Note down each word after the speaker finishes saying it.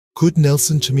Could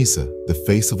Nelson Chamisa, the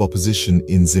face of opposition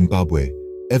in Zimbabwe,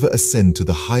 ever ascend to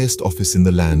the highest office in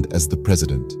the land as the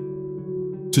president?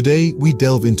 Today, we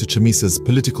delve into Chamisa's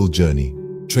political journey,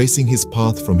 tracing his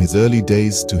path from his early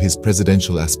days to his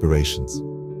presidential aspirations.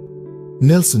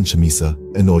 Nelson Chamisa,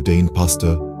 an ordained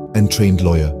pastor and trained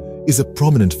lawyer, is a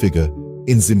prominent figure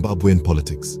in Zimbabwean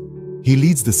politics. He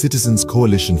leads the Citizens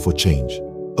Coalition for Change,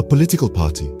 a political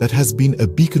party that has been a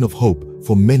beacon of hope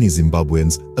for many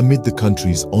Zimbabweans amid the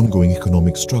country's ongoing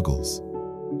economic struggles.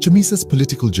 Chamisa's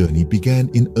political journey began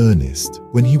in earnest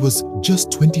when he was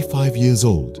just 25 years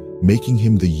old, making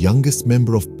him the youngest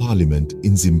member of parliament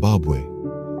in Zimbabwe.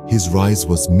 His rise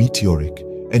was meteoric,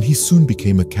 and he soon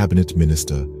became a cabinet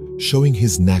minister, showing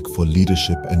his knack for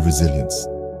leadership and resilience.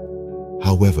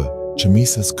 However,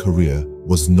 Chamisa's career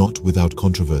was not without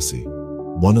controversy.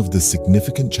 One of the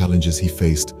significant challenges he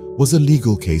faced was a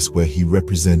legal case where he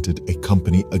represented a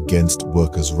company against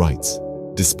workers' rights.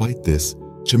 Despite this,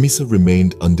 Chamisa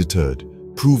remained undeterred,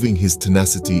 proving his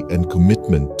tenacity and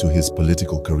commitment to his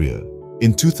political career.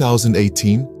 In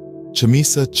 2018,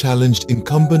 Chamisa challenged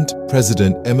incumbent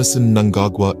President Emmerson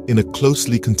Mnangagwa in a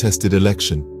closely contested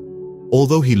election.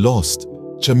 Although he lost,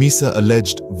 Chamisa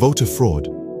alleged voter fraud,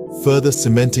 further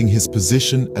cementing his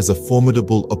position as a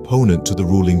formidable opponent to the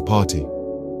ruling party.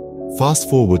 Fast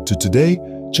forward to today,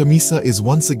 Chamisa is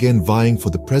once again vying for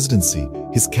the presidency.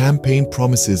 His campaign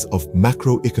promises of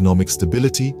macroeconomic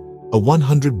stability, a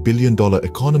 $100 billion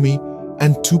economy,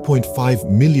 and 2.5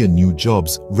 million new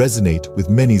jobs resonate with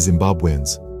many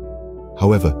Zimbabweans.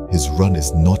 However, his run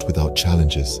is not without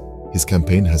challenges. His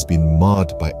campaign has been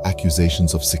marred by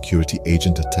accusations of security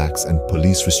agent attacks and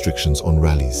police restrictions on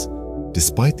rallies.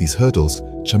 Despite these hurdles,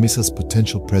 Chamisa's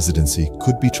potential presidency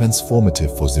could be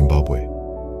transformative for Zimbabwe.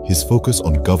 His focus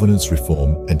on governance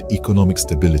reform and economic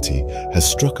stability has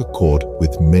struck a chord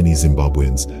with many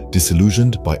Zimbabweans,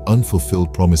 disillusioned by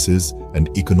unfulfilled promises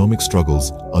and economic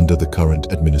struggles under the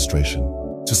current administration.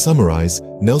 To summarize,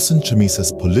 Nelson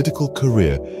Chamisa's political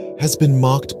career has been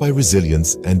marked by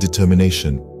resilience and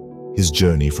determination. His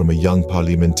journey from a young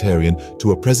parliamentarian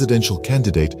to a presidential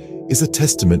candidate is a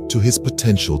testament to his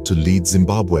potential to lead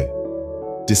Zimbabwe.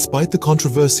 Despite the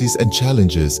controversies and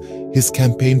challenges, his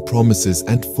campaign promises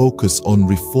and focus on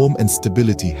reform and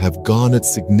stability have garnered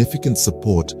significant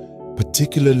support,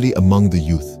 particularly among the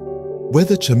youth.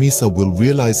 Whether Chamisa will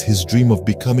realize his dream of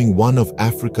becoming one of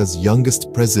Africa's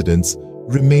youngest presidents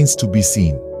remains to be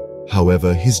seen.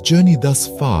 However, his journey thus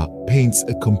far paints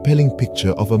a compelling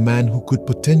picture of a man who could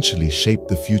potentially shape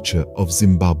the future of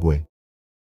Zimbabwe.